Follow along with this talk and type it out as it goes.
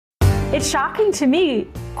It's shocking to me,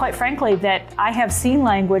 quite frankly, that I have seen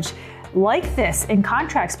language like this in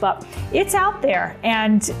contracts, but it's out there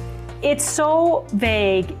and it's so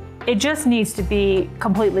vague, it just needs to be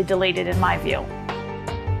completely deleted in my view.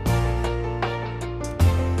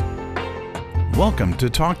 Welcome to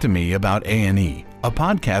Talk to Me About A&E, a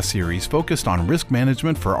podcast series focused on risk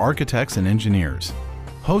management for architects and engineers.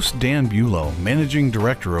 Host Dan Bulow, Managing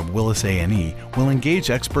Director of Willis A&E, will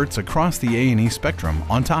engage experts across the A&E spectrum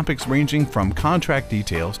on topics ranging from contract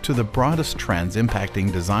details to the broadest trends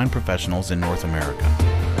impacting design professionals in North America.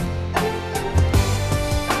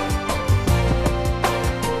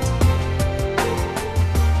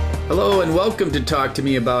 Hello and welcome to Talk to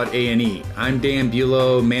Me About A&E. I'm Dan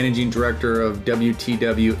Bulow, Managing Director of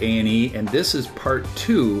WTW A&E, and this is part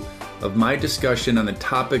 2 of my discussion on the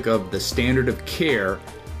topic of the standard of care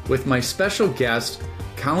with my special guest,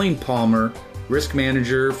 Colleen Palmer, Risk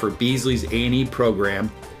Manager for Beasley's A&E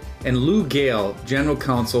program, and Lou Gale, General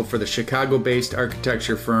Counsel for the Chicago-based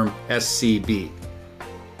architecture firm SCB.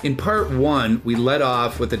 In part 1, we led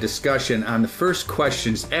off with a discussion on the first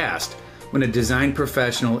questions asked when a design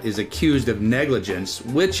professional is accused of negligence,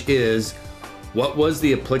 which is, what was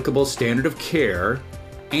the applicable standard of care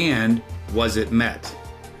and was it met?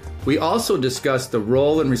 We also discussed the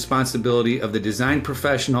role and responsibility of the design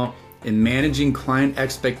professional in managing client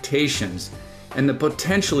expectations and the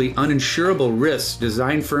potentially uninsurable risks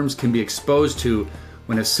design firms can be exposed to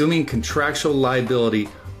when assuming contractual liability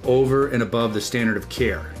over and above the standard of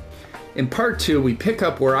care. In part 2, we pick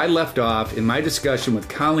up where I left off in my discussion with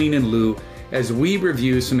Colleen and Lou as we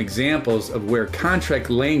review some examples of where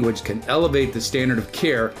contract language can elevate the standard of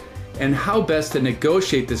care and how best to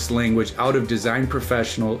negotiate this language out of design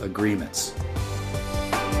professional agreements.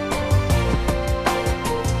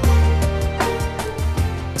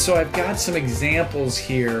 So I've got some examples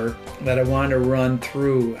here that I want to run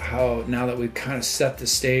through how, now that we've kind of set the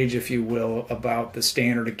stage, if you will, about the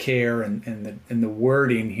standard of care and the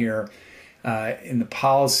wording here in the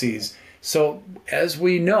policies. So as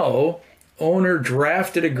we know, owner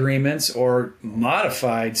drafted agreements or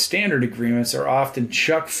modified standard agreements are often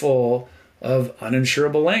chock full of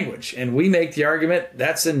uninsurable language. And we make the argument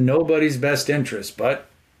that's in nobody's best interest, but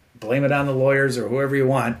blame it on the lawyers or whoever you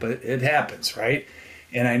want, but it happens, right?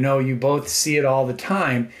 And I know you both see it all the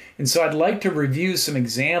time. And so I'd like to review some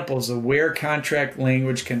examples of where contract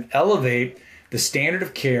language can elevate the standard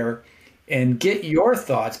of care and get your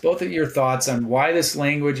thoughts, both of your thoughts, on why this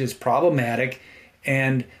language is problematic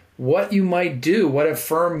and what you might do, what a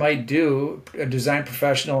firm might do, a design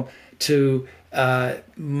professional, to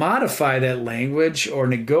modify that language or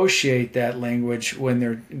negotiate that language when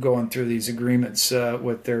they're going through these agreements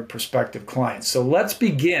with their prospective clients. So let's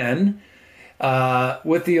begin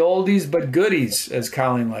with the oldies but goodies, as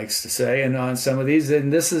Colleen likes to say, and on some of these.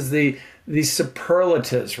 And this is the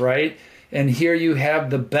superlatives, right? And here you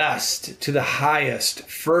have the best to the highest,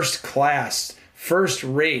 first class, first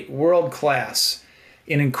rate, world class,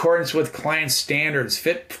 in accordance with client standards,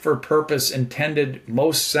 fit for purpose, intended,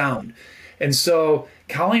 most sound. And so,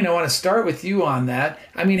 Colleen, I want to start with you on that.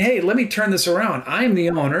 I mean, hey, let me turn this around. I'm the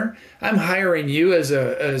owner. I'm hiring you as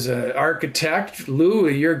an architect. Lou,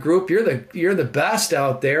 your group, you're the best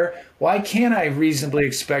out there. Why can't I reasonably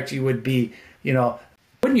expect you would be,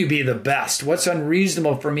 wouldn't you be the best? What's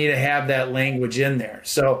unreasonable for me to have that language in there?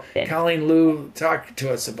 So, Colleen, Lou, talk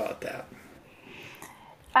to us about that.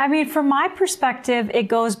 I mean, from my perspective, it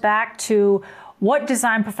goes back to what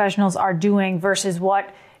design professionals are doing versus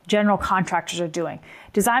what general contractors are doing.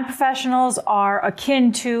 Design professionals are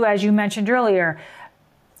akin to, as you mentioned earlier,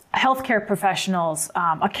 healthcare professionals,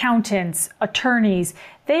 accountants, attorneys.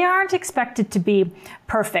 They aren't expected to be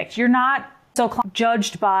perfect. You're not so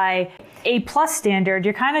judged by A+ standard.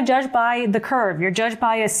 You're kind of judged by the curve. You're judged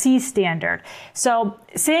by a C standard. So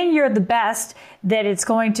saying you're the best, that it's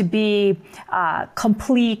going to be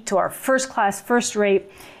complete or first class, first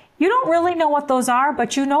rate, you don't really know what those are,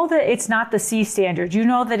 but you know that it's not the C standard. You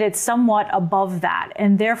know that it's somewhat above that,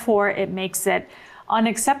 and therefore it makes it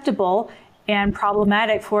unacceptable and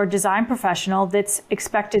problematic for a design professional that's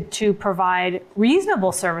expected to provide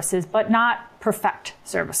reasonable services, but not perfect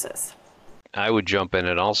services. I would jump in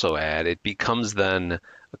and also add, it becomes then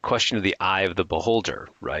a question of the eye of the beholder,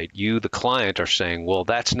 right? You, the client, are saying, well,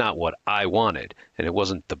 that's not what I wanted, and it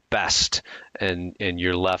wasn't the best. And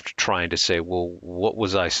you're left trying to say, well, what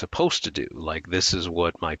was I supposed to do? Like, this is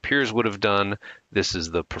what my peers would have done. This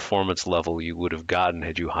is the performance level you would have gotten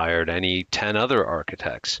had you hired any 10 other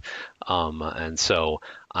architects. And so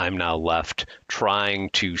I'm now left trying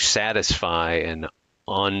to satisfy an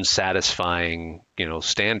unsatisfying,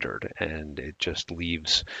 standard, and it just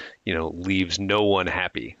leaves no one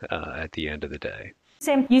happy at the end of the day.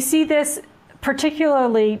 Same. You see this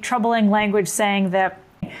particularly troubling language saying that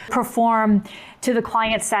perform to the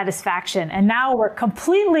client's satisfaction. And now we're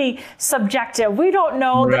completely subjective. We don't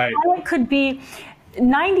know. Right. The client could be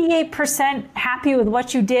 98% happy with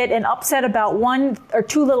what you did and upset about one or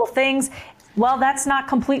two little things. Well, that's not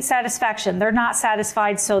complete satisfaction. They're not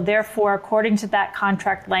satisfied. So therefore, according to that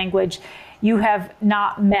contract language, you have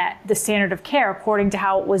not met the standard of care according to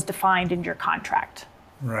how it was defined in your contract.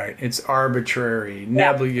 Right. It's arbitrary,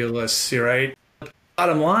 nebulous, right?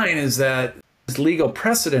 Bottom line is that there's legal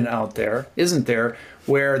precedent out there, isn't there,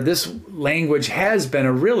 where this language has been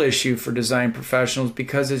a real issue for design professionals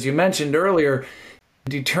because, as you mentioned earlier,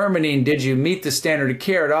 determining did you meet the standard of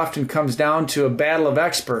care, it often comes down to a battle of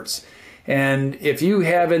experts. And if you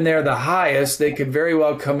have in there the highest, they could very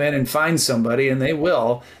well come in and find somebody, and they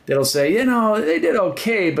will, that'll say, they did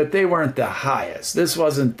okay, but they weren't the highest. This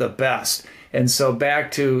wasn't the best. And so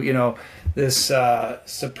back to, this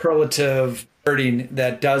superlative wording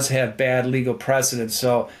that does have bad legal precedent.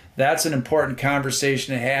 So that's an important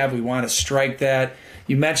conversation to have. We want to strike that.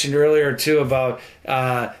 You mentioned earlier, too, about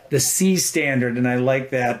the C standard, and I like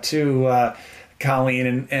that, too,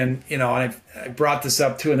 Colleen. And I brought this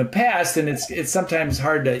up, too, in the past, and it's sometimes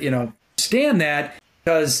hard to, understand that.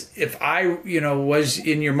 Because if I, was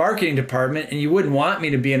in your marketing department and you wouldn't want me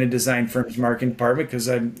to be in a design firm's marketing department because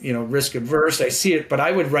I'm, risk averse, I see it, but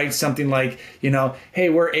I would write something like, hey,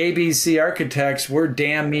 we're ABC architects, we're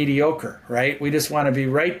damn mediocre, right? We just want to be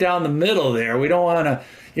right down the middle there. We don't want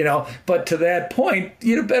to, but to that point,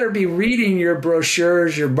 you better be reading your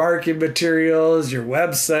brochures, your marketing materials, your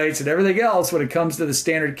websites, and everything else when it comes to the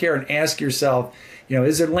standard care, and ask yourself,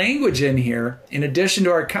 is there language in here, in addition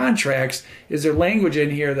to our contracts, is there language in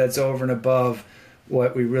here that's over and above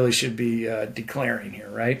what we really should be declaring here,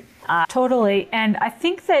 right? Totally. And I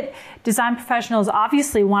think that design professionals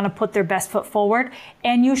obviously want to put their best foot forward,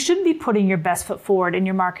 and you should be putting your best foot forward in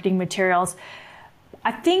your marketing materials.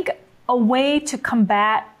 I think a way to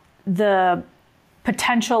combat the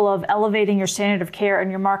potential of elevating your standard of care in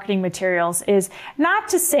your marketing materials is not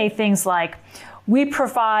to say things like, we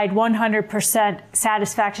provide 100%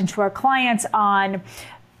 satisfaction to our clients on,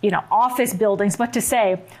 office buildings, but to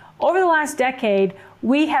say, over the last decade,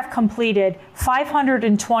 we have completed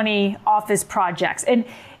 520 office projects,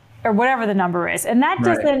 or whatever the number is. And that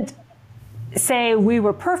doesn't say we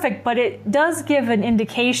were perfect, but it does give an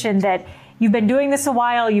indication that you've been doing this a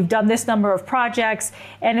while, you've done this number of projects,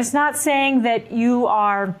 and it's not saying that you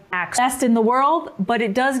are best in the world, but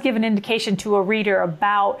it does give an indication to a reader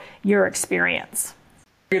about your experience.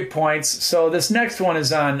 Good points. So this next one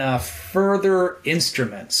is on further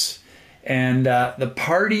instruments. And the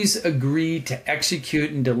parties agree to execute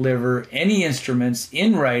and deliver any instruments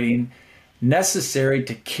in writing necessary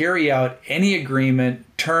to carry out any agreement,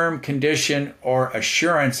 term, condition, or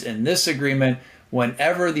assurance in this agreement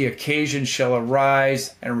whenever the occasion shall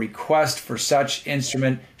arise and request for such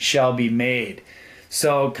instrument shall be made.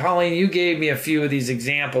 So, Colleen, you gave me a few of these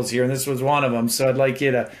examples here, and this was one of them. So I'd like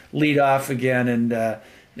you to lead off again. And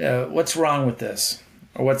what's wrong with this?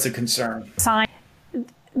 Or what's the concern?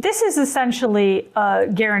 This is essentially a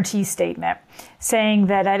guarantee statement saying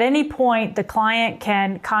that at any point the client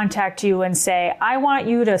can contact you and say, I want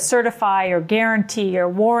you to certify or guarantee or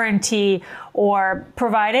warranty or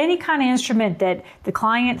provide any kind of instrument that the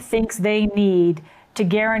client thinks they need to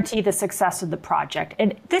guarantee the success of the project.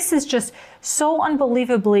 And this is just so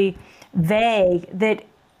unbelievably vague that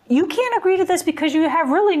you can't agree to this because you have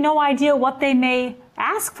really no idea what they may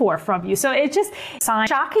ask for from you. So it's just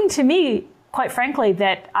shocking to me, quite frankly,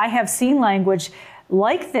 that I have seen language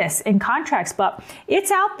like this in contracts, but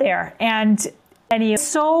it's out there and it's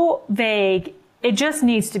so vague, it just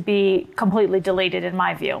needs to be completely deleted in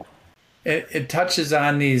my view. It touches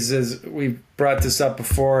on these, as we brought this up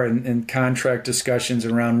before in contract discussions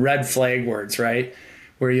around red flag words, right?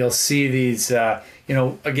 Where you'll see these,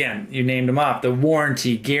 again, you named them off, the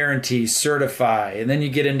warranty, guarantee, certify, and then you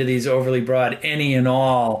get into these overly broad any and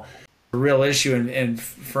all. A real issue, and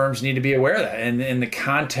firms need to be aware of that. And in the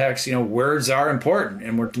context, words are important,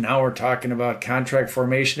 and we're talking about contract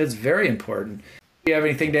formation. It's very important. Do you have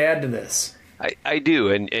anything to add to this? I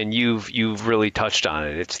do, and you've really touched on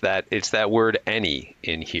it. It's that word any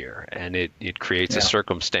in here, and it creates a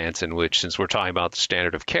circumstance in which, since we're talking about the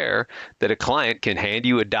standard of care, that a client can hand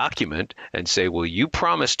you a document and say, well, you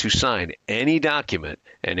promised to sign any document,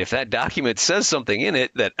 and if that document says something in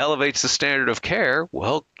it that elevates the standard of care,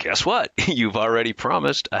 well, guess what? You've already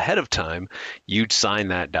promised ahead of time you'd sign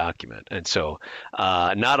that document. And so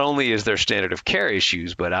not only is there standard of care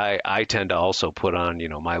issues, but I tend to also put on,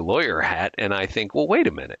 my lawyer hat, and I think, well, wait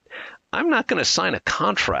a minute. I'm not going to sign a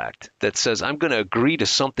contract that says I'm going to agree to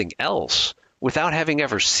something else without having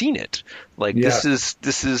ever seen it. Like this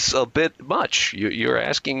is a bit much. You're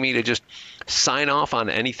asking me to just sign off on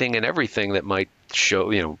anything and everything that might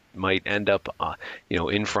show, might end up,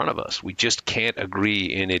 in front of us. We just can't agree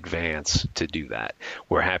in advance to do that.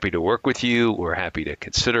 We're happy to work with you. We're happy to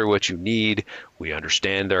consider what you need. We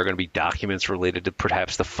understand there are going to be documents related to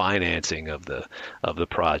perhaps the financing of the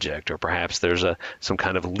project, or perhaps there's some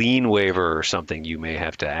kind of lien waiver or something you may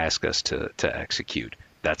have to ask us to execute.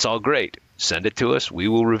 That's all great. Send it to us. We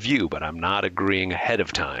will review, but I'm not agreeing ahead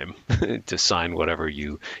of time to sign whatever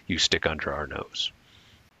you stick under our nose.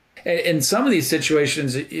 In some of these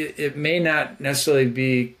situations, it may not necessarily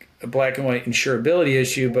be a black and white insurability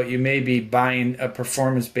issue, but you may be buying a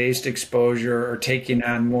performance-based exposure or taking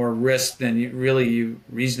on more risk than you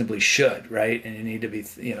reasonably should, right? And you need to be,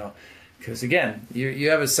 because again, you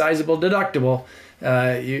have a sizable deductible.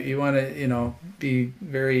 You want to, be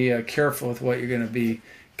very careful with what you're going to be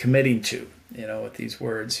committing to, with these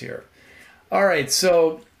words here. All right,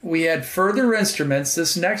 so we had further instruments.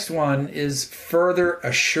 This next one is further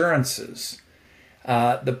assurances.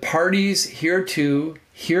 The parties hereto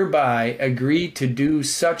hereby agree to do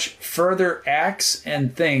such further acts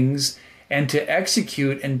and things, and to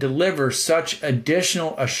execute and deliver such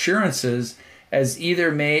additional assurances as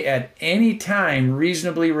either may at any time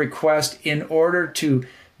reasonably request, in order to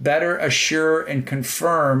better assure and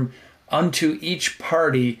confirm unto each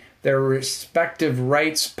party their respective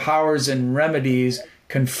rights, powers, and remedies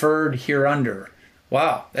conferred hereunder.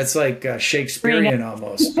 Wow, that's like Shakespearean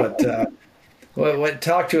almost. But what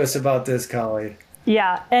talk to us about this, Colleen?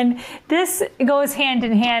 Yeah, and this goes hand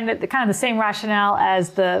in hand, kind of the same rationale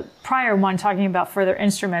as the prior one, talking about further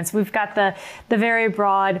instruments. We've got the very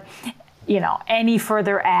broad, any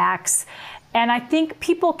further acts. And I think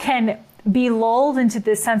people can be lulled into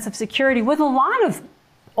this sense of security with a lot of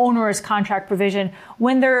onerous contract provision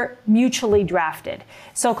when they're mutually drafted.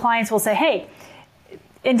 So clients will say, hey,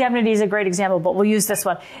 indemnity is a great example, but we'll use this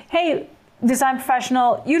one. Hey, design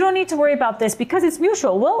professional, you don't need to worry about this because it's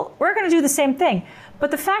mutual. Well, we're going to do the same thing.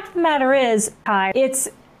 But the fact of the matter is, it's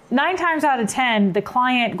 9 times out of 10, the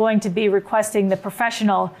client going to be requesting the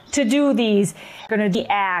professional to do these, going to do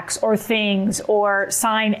acts or things or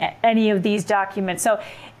sign any of these documents. So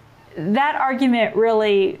that argument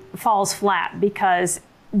really falls flat, because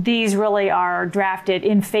these really are drafted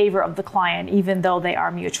in favor of the client, even though they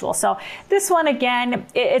are mutual. So this one, again,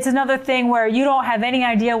 it's another thing where you don't have any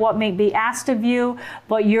idea what may be asked of you,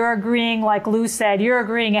 but you're agreeing, like Lou said, you're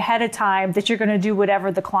agreeing ahead of time that you're going to do whatever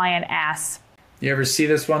the client asks. You ever see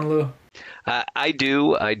this one, Lou? I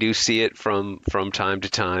do see it from time to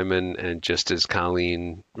time, and just as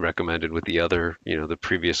Colleen recommended with the other, the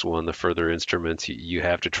previous one, the further instruments, you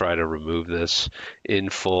have to try to remove this in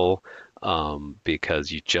full.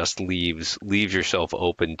 Because you just leave yourself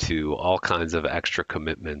open to all kinds of extra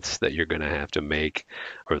commitments that you're going to have to make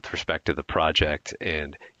with respect to the project.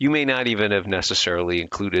 And you may not even have necessarily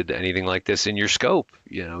included anything like this in your scope.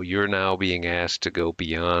 You're now being asked to go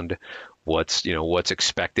beyond what's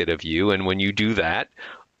expected of you. And when you do that,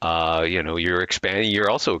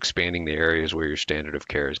 you're also expanding the areas where your standard of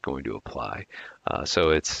care is going to apply.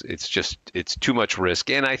 So it's too much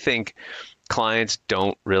risk. And I think clients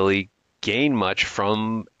don't really gain much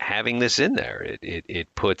from having this in there.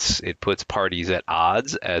 It puts parties at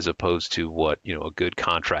odds, as opposed to what a good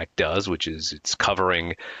contract does, which is it's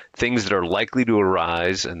covering things that are likely to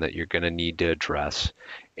arise and that you're going to need to address.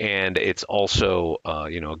 And it's also, a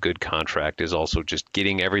good contract is also just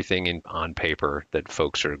getting everything on paper that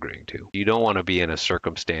folks are agreeing to. You don't want to be in a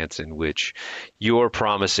circumstance in which you're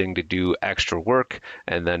promising to do extra work,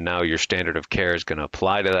 and then now your standard of care is going to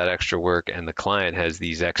apply to that extra work, and the client has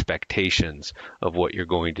these expectations of what you're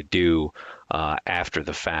going to do after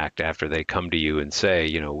the fact, after they come to you and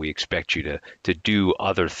say, we expect you to do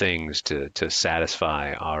other things to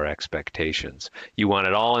satisfy our expectations. You want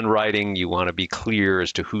it all in writing. You want to be clear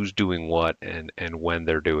as to who's doing what and when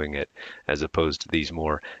they're doing it, as opposed to these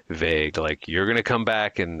more vague, like, you're going to come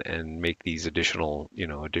back and make these additional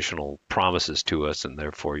promises to us, and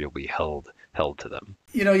therefore you'll be held held to them.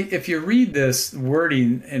 If you read this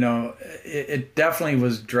wording, it definitely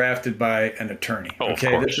was drafted by an attorney. Oh,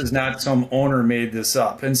 okay, this is not some owner made this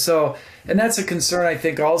up. And that's a concern, I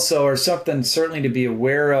think, also, or something certainly to be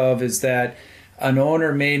aware of, is that an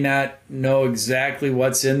owner may not know exactly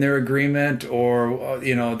what's in their agreement, or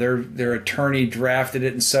their attorney drafted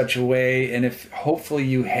it in such a way. And if hopefully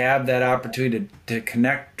you have that opportunity to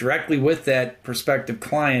connect directly with that prospective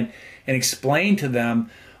client and explain to them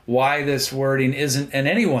why this wording isn't in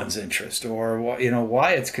anyone's interest, or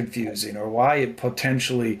why it's confusing, or why it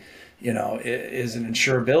potentially is an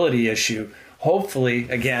insurability issue. Hopefully,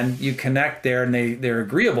 again, you connect there and they're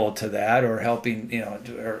agreeable to that, or helping,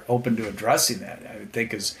 or open to addressing that, I would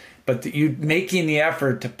think but you making the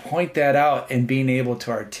effort to point that out and being able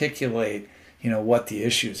to articulate, what the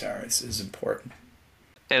issues are is important.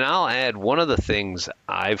 And I'll add, one of the things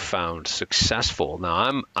I've found successful.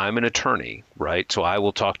 Now, I'm an attorney, right? So I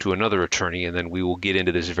will talk to another attorney, and then we will get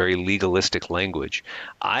into this very legalistic language.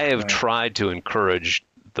 I have tried to encourage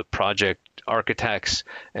the project architects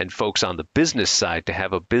and folks on the business side to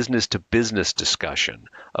have a business-to-business discussion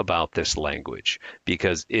about this language,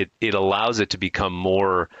 because it allows it to become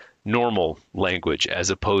more normal language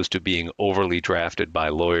as opposed to being overly drafted by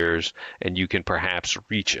lawyers, and you can perhaps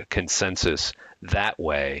reach a consensus that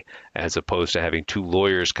way, as opposed to having two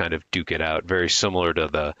lawyers kind of duke it out, very similar to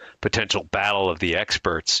the potential battle of the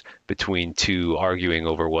experts between two arguing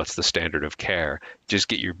over what's the standard of care. Just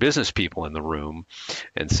get your business people in the room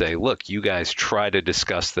and say, look, you guys try to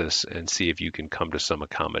discuss this and see if you can come to some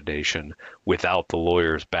accommodation without the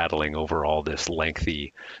lawyers battling over all this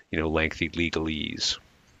lengthy legalese.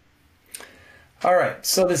 All right,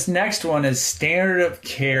 so this next one is standard of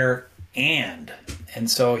care and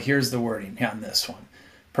so here's the wording on this one.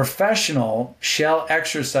 Professional shall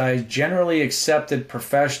exercise generally accepted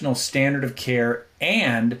professional standard of care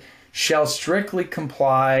and shall strictly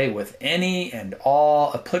comply with any and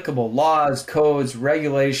all applicable laws, codes,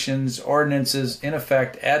 regulations, ordinances in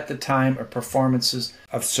effect at the time of performances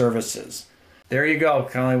of services. There you go,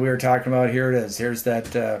 Colleen. We were talking about, here it is. Here's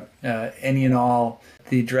that any and all,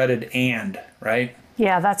 the dreaded and, right?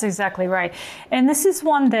 Yeah, that's exactly right. And this is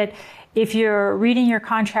one that if you're reading your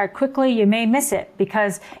contract quickly, you may miss it,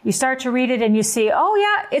 because you start to read it and you see, oh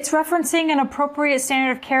yeah, it's referencing an appropriate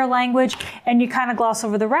standard of care language, and you kind of gloss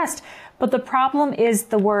over the rest. But the problem is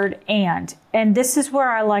the word and. And this is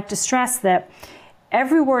where I like to stress that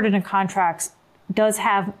every word in a contract does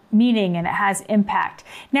have meaning and it has impact.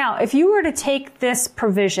 Now, if you were to take this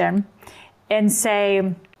provision and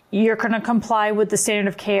say, you're going to comply with the standard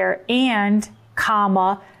of care and,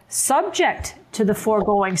 subject to the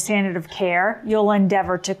foregoing standard of care, you'll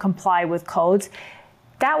endeavor to comply with codes,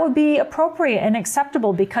 that would be appropriate and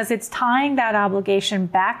acceptable, because it's tying that obligation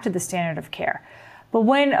back to the standard of care. But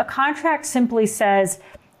when a contract simply says,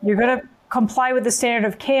 you're going to comply with the standard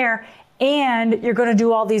of care and you're going to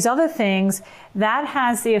do all these other things, that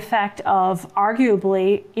has the effect of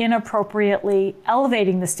arguably inappropriately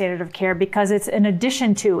elevating the standard of care, because it's an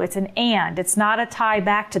addition to, it's an and, it's not a tie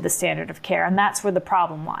back to the standard of care. And that's where the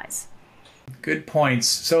problem lies. Good points.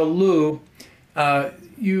 So Lou,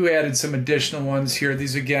 you added some additional ones here.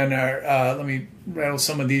 These again are, let me rattle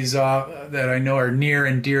some of these off that I know are near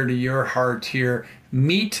and dear to your heart here.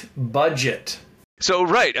 Meet budget. So,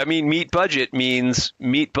 right. I mean, meet budget means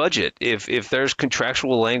meet budget. If there's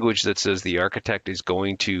contractual language that says the architect is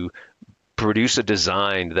going to produce a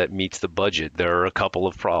design that meets the budget, there are a couple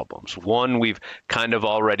of problems. One we've kind of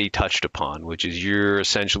already touched upon, which is you're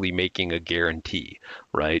essentially making a guarantee,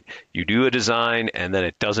 right? You do a design and then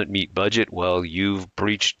it doesn't meet budget. Well, you've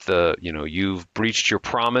breached your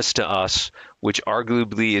promise to us, which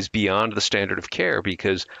arguably is beyond the standard of care,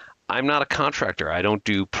 because I'm not a contractor. I don't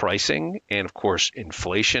do pricing. And of course,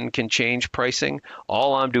 inflation can change pricing.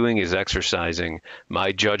 All I'm doing is exercising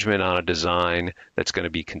my judgment on a design that's going to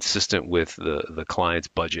be consistent with the client's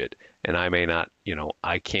budget. And I may not,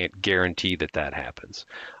 I can't guarantee that happens.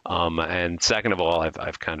 And second of all,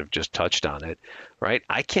 I've kind of just touched on it, right?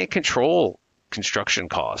 I can't control construction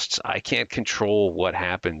costs. I can't control what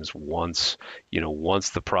happens once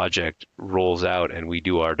the project rolls out and we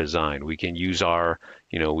do our design. We can use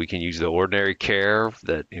the ordinary care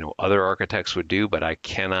that, other architects would do, but I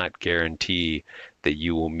cannot guarantee that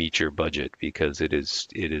you will meet your budget, because it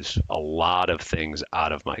is a lot of things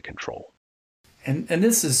out of my control. And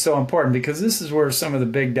this is so important, because this is where some of the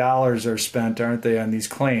big dollars are spent, aren't they, on these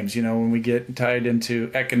claims? When we get tied into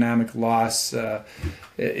economic loss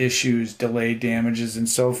issues, delayed damages, and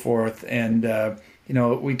so forth. And,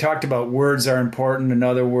 we talked about words are important.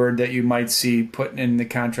 Another word that you might see put in the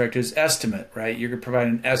contract is estimate, right? You're going to provide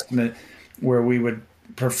an estimate where we would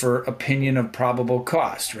prefer opinion of probable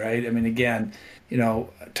cost, right? I mean, again,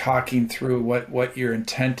 talking through what your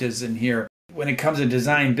intent is in here. When it comes to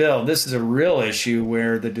design build, this is a real issue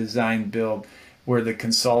where the design build, where the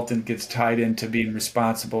consultant gets tied into being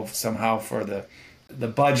responsible somehow for the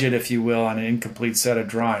budget, if you will, on an incomplete set of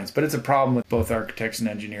drawings. But it's a problem with both architects and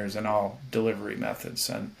engineers and all delivery methods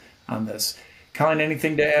on this. Colleen,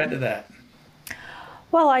 anything to add to that?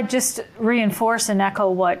 Well, I just reinforce and echo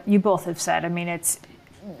what you both have said. I mean, it's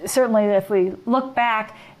certainly, if we look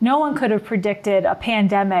back, no one could have predicted a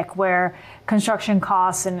pandemic where construction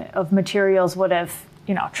costs and of materials would have,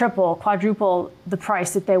 triple, quadruple the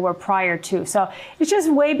price that they were prior to. So it's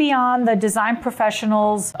just way beyond the design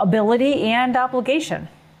professional's ability and obligation.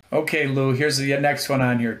 Okay, Lou, here's the next one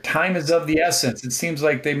on here. Time is of the essence. It seems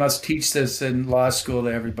like they must teach this in law school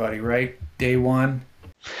to everybody, right? Day one.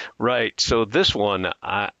 Right. So this one,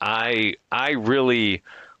 I really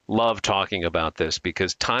love talking about this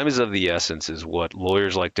because time is of the essence is what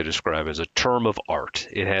lawyers like to describe as a term of art.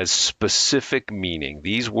 It has specific meaning.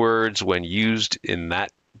 These words, when used in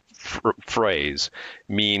that phrase,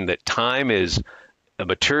 mean that time is a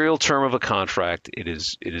material term of a contract. It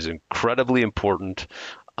is incredibly important,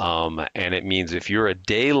 and it means if you're a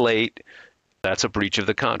day late, that's a breach of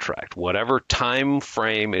the contract. Whatever time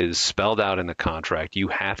frame is spelled out in the contract, you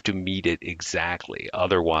have to meet it exactly.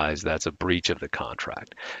 Otherwise, that's a breach of the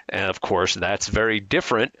contract. And of course, that's very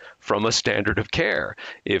different from a standard of care.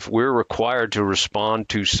 If we're required to respond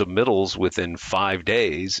to submittals within 5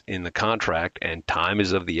 days in the contract and time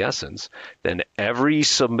is of the essence, then every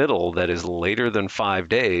submittal that is later than 5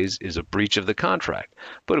 days is a breach of the contract.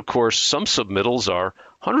 But of course, some submittals are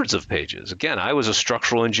hundreds of pages. Again, I was a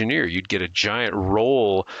structural engineer. You'd get a giant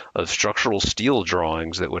roll of structural steel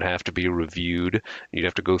drawings that would have to be reviewed. You'd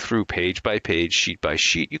have to go through page by page, sheet by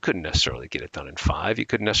sheet. You couldn't necessarily get it done in 5. You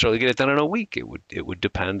couldn't necessarily get it done in a week. It would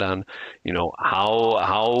depend on,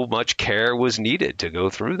 how much care was needed to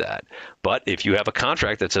go through that. But if you have a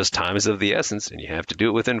contract that says time is of the essence and you have to do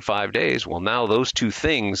it within 5 days, well, now those two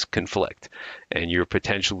things conflict, and you're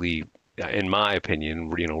potentially, in my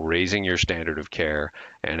opinion, raising your standard of care,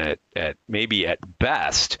 and at maybe at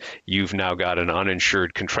best, you've now got an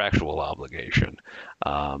uninsured contractual obligation,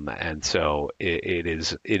 and so it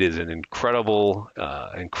is an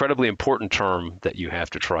incredibly important term that you have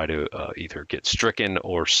to try to either get stricken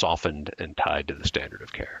or softened and tied to the standard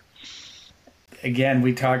of care. Again,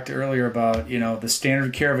 we talked earlier about the standard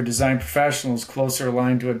of care of a design professional is closer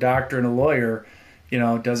aligned to a doctor and a lawyer.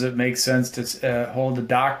 Does it make sense to hold a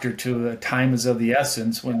doctor to a time is of the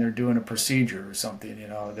essence when they're doing a procedure or something?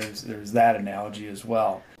 There's that analogy as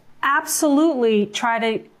well. Absolutely try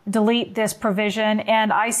to delete this provision,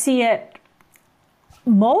 and I see it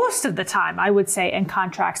most of the time, I would say, in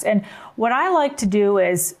contracts. And what I like to do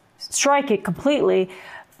is strike it completely,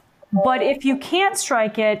 but if you can't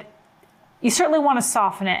strike it, you certainly want to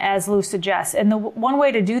soften it, as Lou suggests. And the one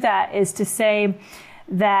way to do that is to say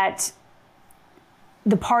that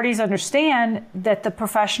the parties understand that the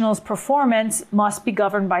professional's performance must be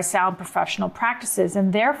governed by sound professional practices,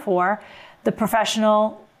 and therefore the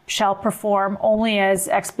professional shall perform only as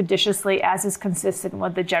expeditiously as is consistent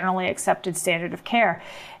with the generally accepted standard of care.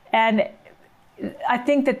 And I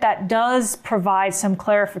think that does provide some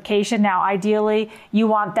clarification. Now, ideally, you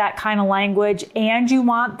want that kind of language and you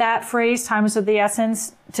want that phrase, time is of the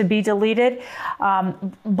essence, to be deleted.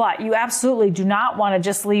 But you absolutely do not want to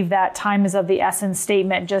just leave that time is of the essence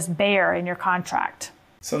statement just bare in your contract.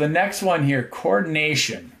 So the next one here,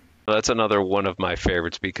 coordination. That's another one of my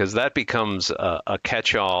favorites because that becomes a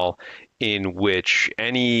catch-all in which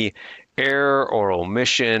any error or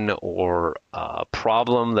omission or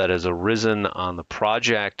problem that has arisen on the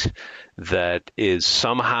project that is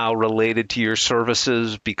somehow related to your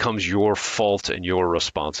services becomes your fault and your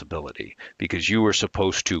responsibility because you were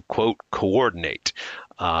supposed to, quote, coordinate.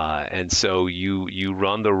 And so you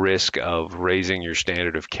run the risk of raising your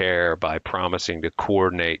standard of care by promising to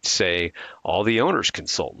coordinate, say, all the owner's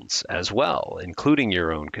consultants as well, including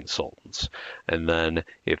your own consultants. And then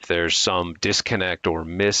if there's some disconnect or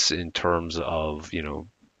miss in terms of,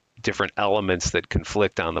 different elements that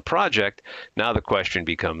conflict on the project, now the question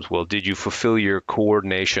becomes, well, did you fulfill your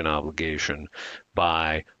coordination obligation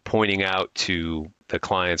by pointing out to the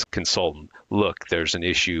client's consultant, look, there's an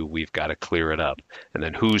issue, we've got to clear it up. And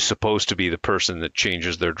then who's supposed to be the person that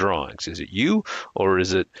changes their drawings? Is it you or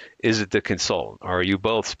is it the consultant? Or are you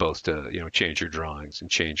both supposed to, change your drawings and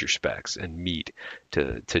change your specs and meet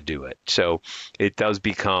to do it? So it does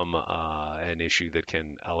become an issue that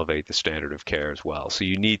can elevate the standard of care as well. So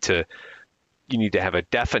you need to have a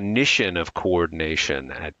definition of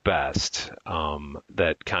coordination at best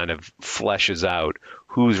that kind of fleshes out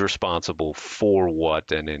who's responsible for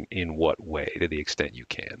what and in what way to the extent you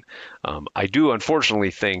can. I do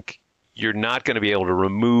unfortunately think you're not going to be able to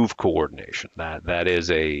remove coordination. That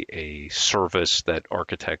is a service that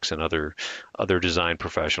architects and other design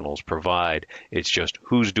professionals provide. It's just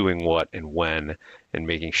who's doing what and when, and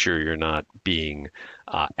making sure you're not being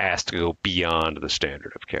asked to go beyond the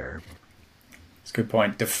standard of care. That's a good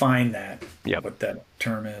point. Define that. Yep. What that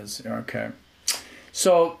term is. Okay.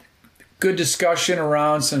 So good discussion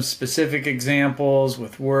around some specific examples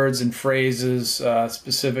with words and phrases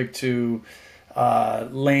specific to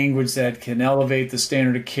language that can elevate the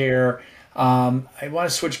standard of care. I want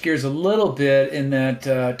to switch gears a little bit in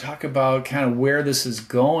that talk about kind of where this is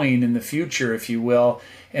going in the future, if you will.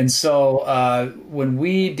 And so when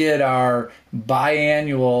we did our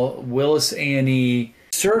biannual Willis A&E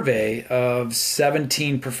survey of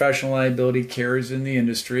 17 professional liability carriers in the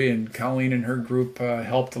industry, and Colleen and her group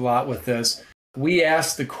helped a lot with this, we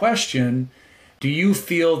asked the question, do you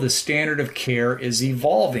feel the standard of care is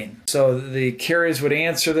evolving? So the carriers would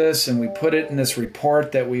answer this, and we put it in this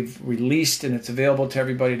report that we've released, and it's available to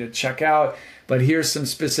everybody to check out. But here's some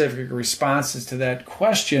specific responses to that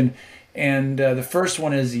question. And the first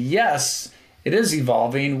one is yes, it is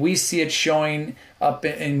evolving. We see it showing up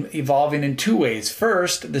and evolving in two ways.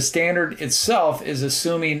 First, the standard itself is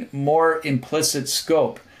assuming more implicit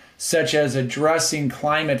scope, such as addressing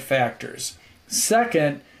climate factors.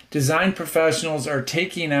 Second, design professionals are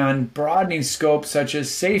taking on broadening scope such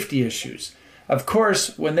as safety issues. Of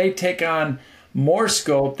course, when they take on more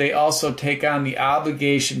scope, they also take on the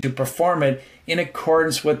obligation to perform it in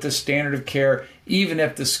accordance with the standard of care, even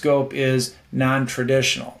if the scope is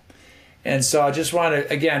non-traditional. And so I just want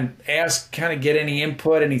to, again, get any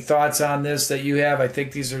input, any thoughts on this that you have. I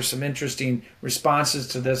think these are some interesting responses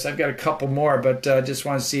to this. I've got a couple more, but just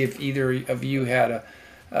want to see if either of you had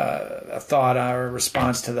a thought or a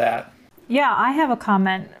response to that. Yeah, I have a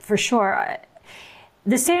comment for sure.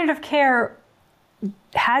 The standard of care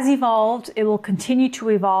has evolved. It will continue to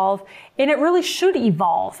evolve, and it really should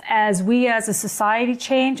evolve as we as a society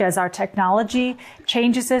change, as our technology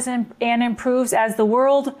changes and improves. As the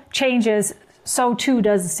world changes, so too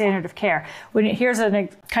does the standard of care. Here's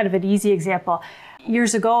kind of an easy example.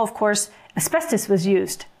 Years ago, of course, asbestos was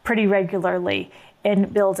used pretty regularly in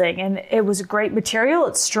building, and it was a great material.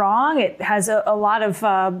 It's strong. It has a lot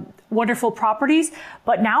of wonderful properties.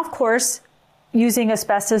 But now, of course, using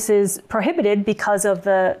asbestos is prohibited because of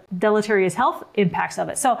the deleterious health impacts of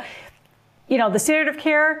it. So, the standard of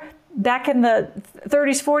care back in the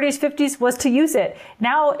 30s, 40s, 50s was to use it.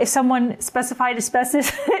 Now, if someone specified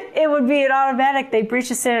asbestos, it would be an automatic, they breach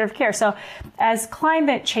the standard of care. So as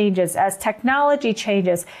climate changes, as technology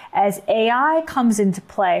changes, as AI comes into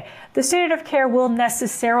play, the standard of care will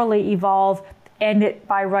necessarily evolve, and it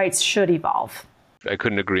by rights should evolve. I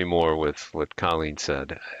couldn't agree more with what Colleen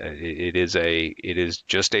said. It is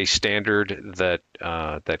just a standard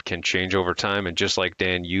that can change over time. And just like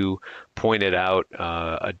Dan, you pointed out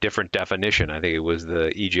a different definition. I think it was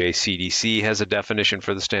the EJCDC has a definition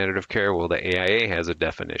for the standard of care. Well, the AIA has a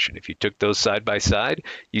definition. If you took those side by side,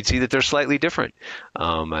 you'd see that they're slightly different.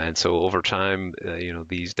 And so over time,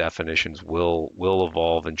 these definitions will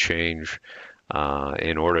evolve and change.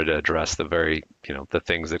 In order to address the the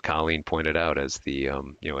things that Colleen pointed out as the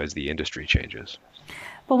industry changes.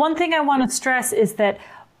 But one thing I want to stress is that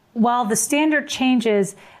while the standard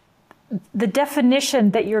changes, the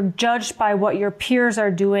definition that you're judged by what your peers are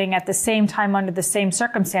doing at the same time under the same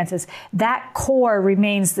circumstances, that core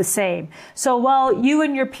remains the same. So while you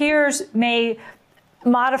and your peers may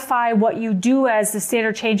modify what you do as the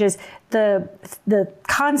standard changes, the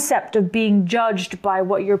concept of being judged by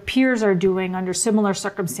what your peers are doing under similar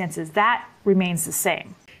circumstances, that remains the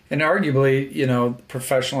same. And arguably,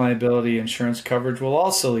 professional liability insurance coverage will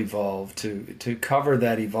also evolve to cover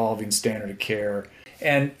that evolving standard of care.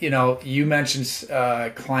 And, you mentioned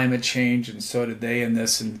climate change, and so did they in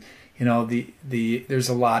this. And, there's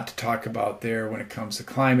a lot to talk about there when it comes to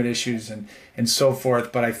climate issues and so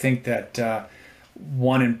forth. But I think that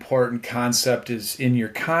one important concept is in your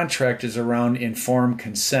contract is around informed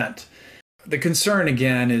consent. The concern,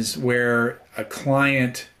 again, is where a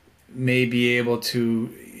client may be able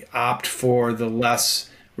to opt for the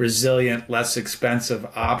less resilient, less expensive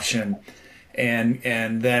option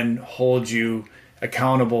and then hold you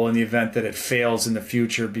accountable in the event that it fails in the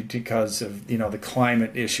future because of, the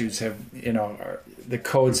climate issues have, the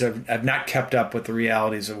codes have not kept up with the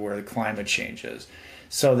realities of where the climate change is.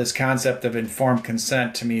 So this concept of informed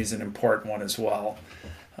consent to me is an important one as well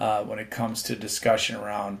when it comes to discussion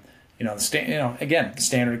around, again, the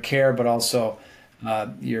standard of care, but also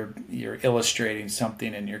you're illustrating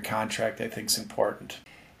something in your contract, I think is important.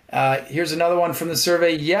 Here's another one from the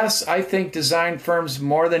survey. Yes, I think design firms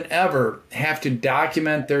more than ever have to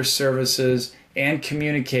document their services and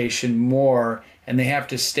communication more, and they have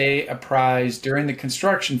to stay apprised during the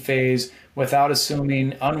construction phase without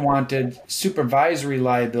assuming unwanted supervisory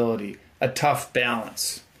liability. A tough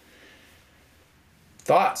balance.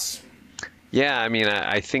 Thoughts? Yeah, I mean,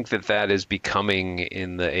 I think that is becoming,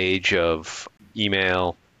 in the age of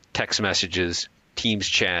email, text messages, Teams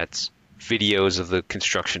chats, videos of the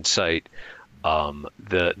construction site,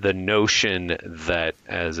 the notion that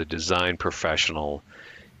as a design professional,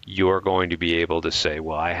 you're going to be able to say,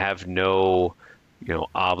 well, I have no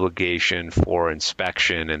obligation for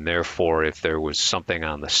inspection, and therefore if there was something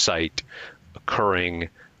on the site occurring,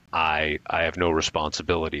 I have no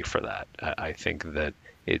responsibility for that. I think that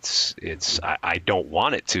I don't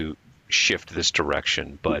want it to shift this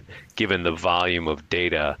direction, but given the volume of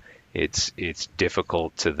data, it's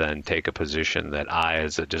difficult to then take a position that I,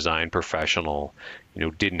 as a design professional,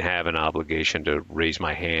 didn't have an obligation to raise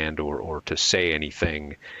my hand or to say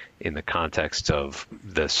anything in the context of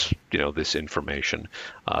this, this information.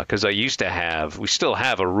 Because we still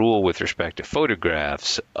have a rule with respect to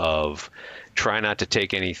photographs of try not to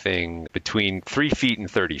take anything between 3 feet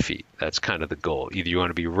and 30 feet. That's kind of the goal. Either you want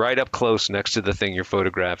to be right up close next to the thing you're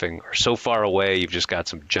photographing, or so far away you've just got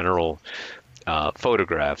some general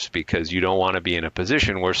photographs, because you don't want to be in a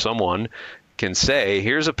position where someone can say,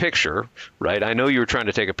 here's a picture, right? I know you were trying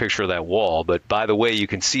to take a picture of that wall, but by the way, you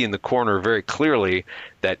can see in the corner very clearly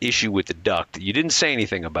that issue with the duct that you didn't say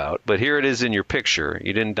anything about, but here it is in your picture.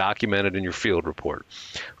 You didn't document it in your field report,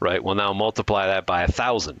 right? Well, now multiply that by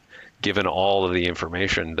 1,000, given all of the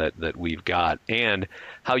information that we've got and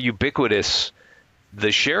how ubiquitous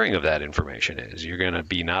the sharing of that information is. You're going to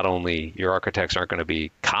be, not only your architects aren't going to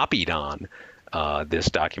be copied on this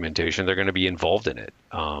documentation, they're going to be involved in it.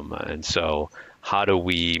 And so how do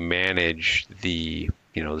we manage the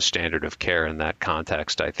standard of care in that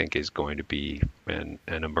context, I think is going to be an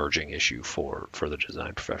emerging issue for the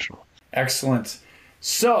design professional. Excellent.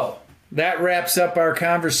 So that wraps up our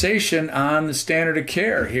conversation on the standard of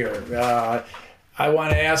care here. I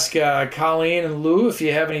want to ask Colleen and Lou if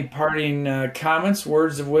you have any parting comments,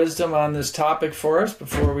 words of wisdom on this topic for us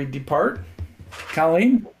before we depart.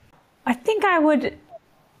 Colleen? I think I would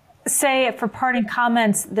say for parting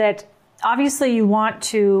comments that obviously you want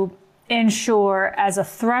to ensure as a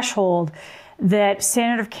threshold that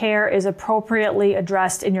standard of care is appropriately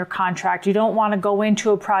addressed in your contract. You don't want to go into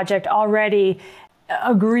a project already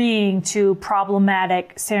agreeing to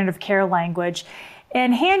problematic standard of care language.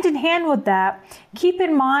 And hand in hand with that, keep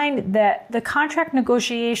in mind that the contract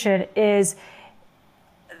negotiation is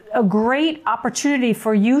a great opportunity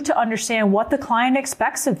for you to understand what the client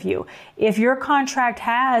expects of you. If your contract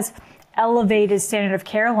has elevated standard of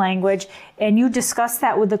care language and you discuss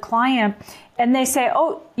that with the client and they say,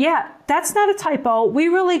 oh yeah, that's not a typo, we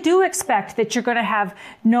really do expect that you're going to have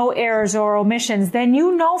no errors or omissions, then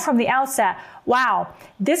you know from the outset, wow,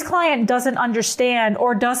 this client doesn't understand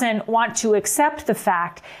or doesn't want to accept the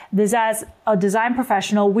fact that as a design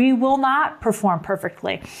professional, we will not perform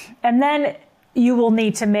perfectly. And then you will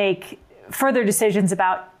need to make further decisions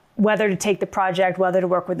about whether to take the project, whether to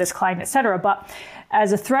work with this client, et cetera. But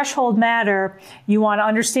as a threshold matter, you want to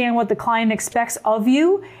understand what the client expects of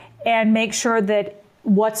you and make sure that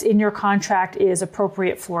what's in your contract is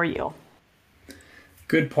appropriate for you.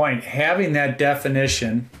 Good point. Having that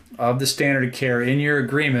definition of the standard of care in your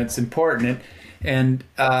agreement is important. And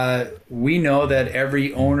we know that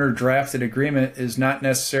every owner drafted agreement is not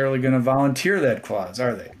necessarily going to volunteer that clause,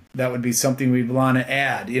 are they? That would be something we'd want to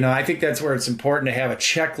add. I think that's where it's important to have a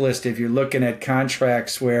checklist if you're looking at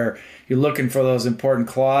contracts where you're looking for those important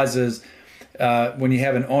clauses. When you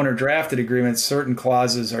have an owner drafted agreement, certain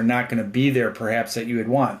clauses are not going to be there perhaps that you would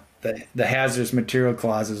want. The hazardous material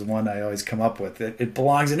clause is one I always come up with. It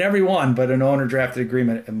belongs in every one, but an owner drafted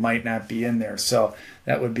agreement, it might not be in there. So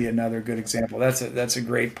that would be another good example. That's a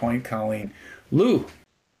great point, Colleen. Lou?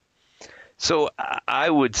 So I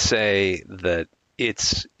would say that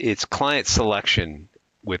it's client selection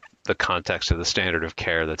with the context of the standard of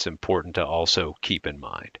care that's important to also keep in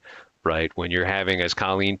mind, right? When you're having, as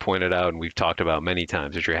Colleen pointed out, and we've talked about many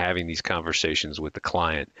times, as you're having these conversations with the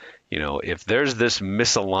client, if there's this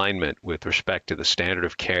misalignment with respect to the standard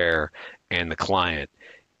of care and the client,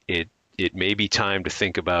 it may be time to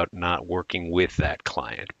think about not working with that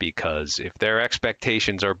client, because if their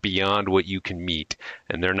expectations are beyond what you can meet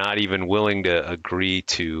and they're not even willing to agree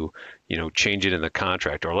to change it in the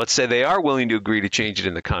contract. Or let's say they are willing to agree to change it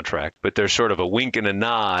in the contract, but there's sort of a wink and a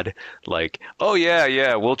nod, like, oh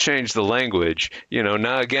yeah, we'll change the language.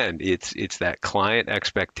 Now again, it's that client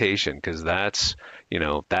expectation, because that's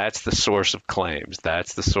the source of claims.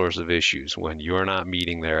 That's the source of issues, when you're not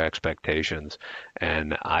meeting their expectations.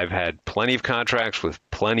 And I've had plenty of contracts with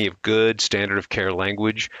plenty of good standard of care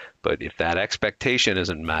language, but if that expectation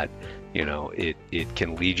isn't met, it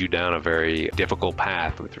can lead you down a very difficult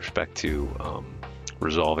path with respect to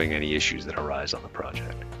resolving any issues that arise on the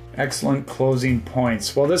project. Excellent closing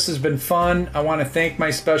points. Well, this has been fun. I want to thank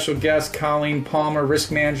my special guest, Colleen Palmer,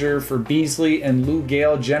 Risk Manager for Beasley, and Lou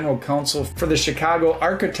Gale, General Counsel for the Chicago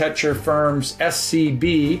architecture firms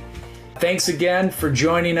SCB. Thanks again for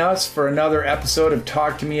joining us for another episode of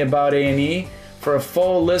Talk to Me About A&E. For a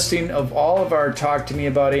full listing of all of our Talk to Me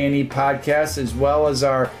About A&E podcasts, as well as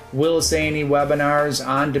our Willis A&E webinars,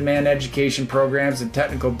 on-demand education programs, and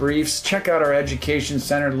technical briefs, check out our education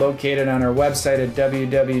center located on our website at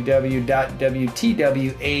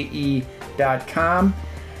www.wtwae.com.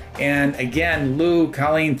 And again, Lou,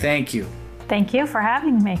 Colleen, thank you. Thank you for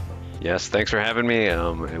having me. Yes, thanks for having me.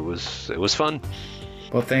 It was fun.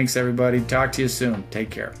 Well, thanks, everybody. Talk to you soon. Take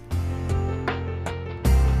care.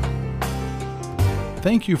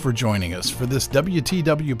 Thank you for joining us for this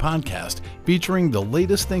WTW podcast featuring the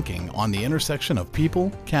latest thinking on the intersection of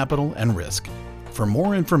people, capital, and risk. For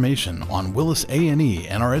more information on Willis A&E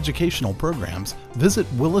and our educational programs, visit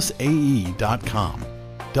willisae.com.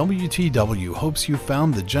 WTW hopes you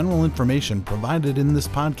found the general information provided in this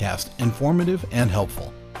podcast informative and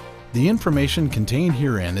helpful. The information contained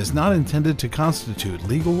herein is not intended to constitute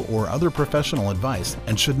legal or other professional advice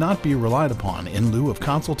and should not be relied upon in lieu of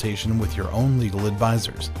consultation with your own legal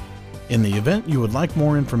advisors. In the event you would like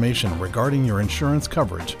more information regarding your insurance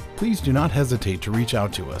coverage, please do not hesitate to reach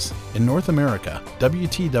out to us. In North America,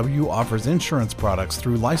 WTW offers insurance products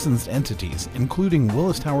through licensed entities, including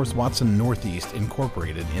Willis Towers Watson Northeast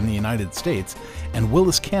Incorporated in the United States and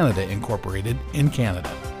Willis Canada Incorporated in Canada.